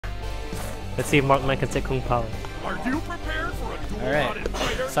Let's see if Markman can take Kung Pao. Are you prepared for a duel?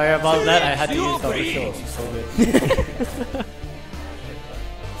 Alright. Sorry about that, I had to use Dr. Show. So good.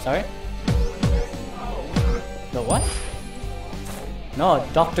 Sorry? The what? No,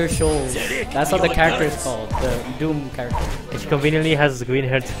 Dr. Shows. That's what the character is called. The Doom character. She conveniently has green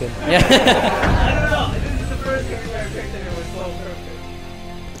haired skin. Yeah. I don't know. This is the first character that was so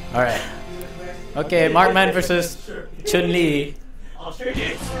perfect. Alright. Okay, Markman versus Chun-Li. Mortal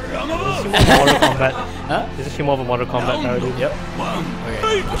Kombat. Huh? Isn't she more of a Mortal Kombat parody? Yep.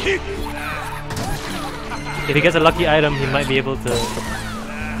 Okay. If he gets a lucky item, he might be able to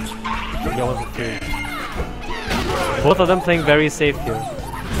get one for free. Both of them playing very safe here.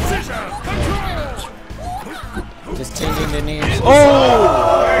 Just changing the names.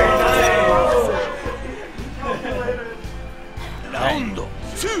 Oh! Round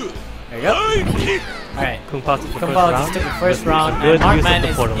 2. There you go. Alright. Kung Pao took the Kung first Pao round. just took the first round. Good And use of Markman the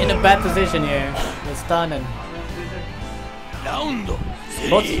is portal. in a bad position here. With stun and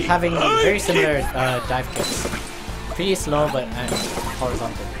both having very similar dive kicks. Pretty slow but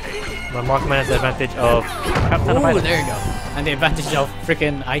horizontal. But Markman has the advantage of crap ton of Ooh, items. there you go. And the advantage of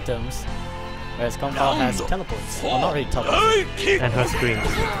freaking items. Whereas Kung Pao has teleports. Well, not really teleports. And her screens.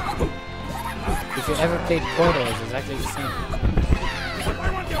 If you ever played Portal, it's exactly the same.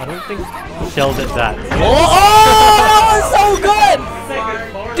 I don't think Shell did that. Oh, that was so good!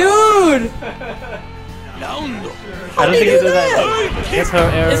 Dude! I don't think he did that. It's her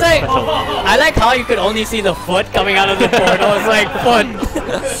air It's like, special. I like how you could only see the foot coming out of the portal. It's like, foot.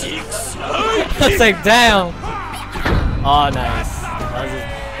 It's like, damn. Oh, nice.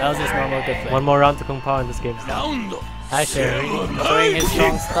 That was his normal good play. One more round to Kung Pao in this game. Asher showing his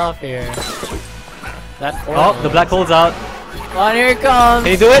strong stuff here. That Oh, the black hole's out. Oh, and here it comes.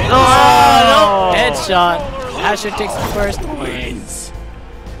 Can he do it? Oh, no. Headshot. Asher takes the first point.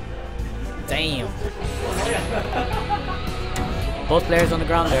 Damn. Both players on the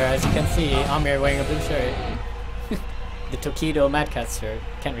ground there, as you can see. Ahhmeer wearing a blue shirt. The Tokido Mad Cat shirt.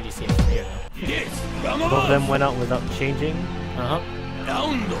 Can't really see it from here though. Both of them went out without changing.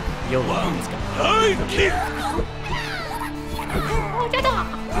 Yo.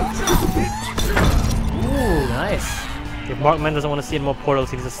 Ooh, nice. If Markman doesn't want to see any more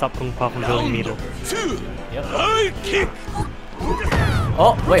portals, he needs to stop Kung Pao from building meter. Yep.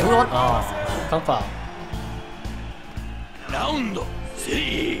 Oh, wait, who won? Oh, Kung Pao.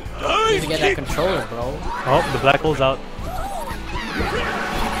 Need to get that controller, bro. Oh, the black hole's out.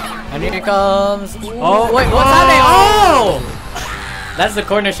 And here it comes. Ooh, Oh, wait, what's happening? Oh! That's the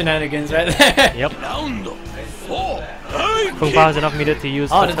corner shenanigans right there. Yep. Kung Pao has enough meter to use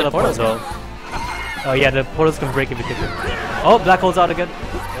Oh, the there's the teleport portals though. Oh yeah, the portals can break if you kick them. Oh, black hole's out again.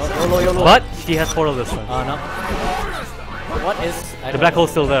 YOLO. But she has portal this time. Oh, no. What is... The black hole's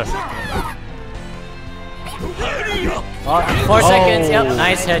still there. Oh, 4 seconds. Yep,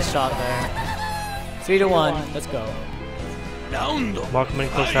 nice headshot there. 3-1. Let's go. Markman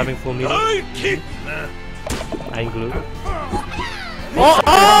close to having full meter. I'm glued. Oh!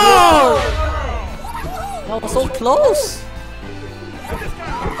 Oh! That was so close.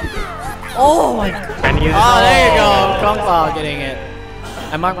 Oh my god. And he uses There you go. Kung Pao getting it.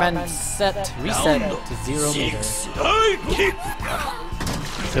 And Markman reset to 0 meters.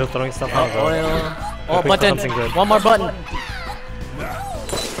 Still throwing stuff out though. Oil. Oh, Hoping for button. something good. One more button.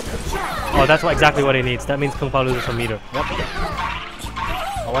 Oh, that's exactly what he needs. That means Kung Pao loses some meter. Yep.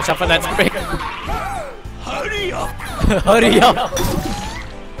 Oh, watch out for that spray. Hurry up. Hurry up.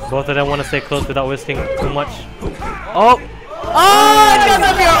 Both of them want to stay close without wasting too much. Oh! Oh, because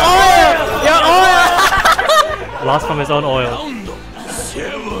of your oil! Your oil! Lost from his own oil.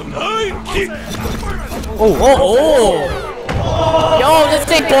 Oh, oh, oh! Yo, let's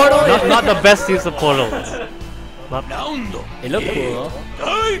take portal! Not the best use of portals. Not It looked cool.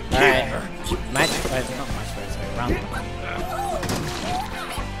 Alright. Match. Not match first, sorry. Round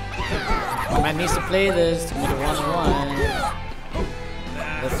 1. Man needs to play this to make it 1-1.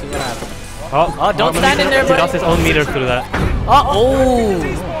 Let's see what happens. Oh, don't stand in there, He buddy. lost his own meter through that. Oh!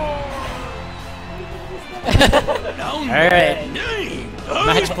 Alright.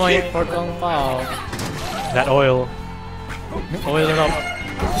 Match point for Kung Pao. That oil. Oil it up.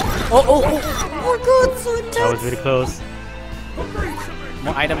 Oh, oh, oh! Oh, good, so intense! That was really close.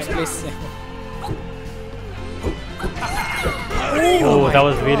 More items, please. Oh, that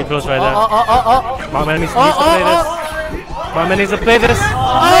was really close right there. Oh! Markman needs to play this. Markman needs to play this.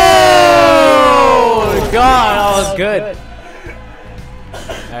 Oh! God, that was good.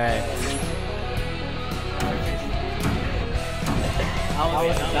 Alright.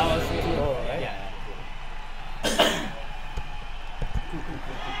 That was cool, right? Yeah.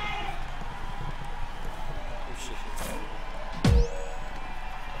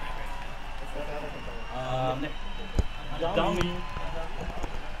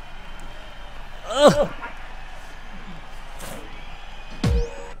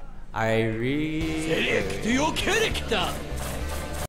 I really. セレクトよキャラクター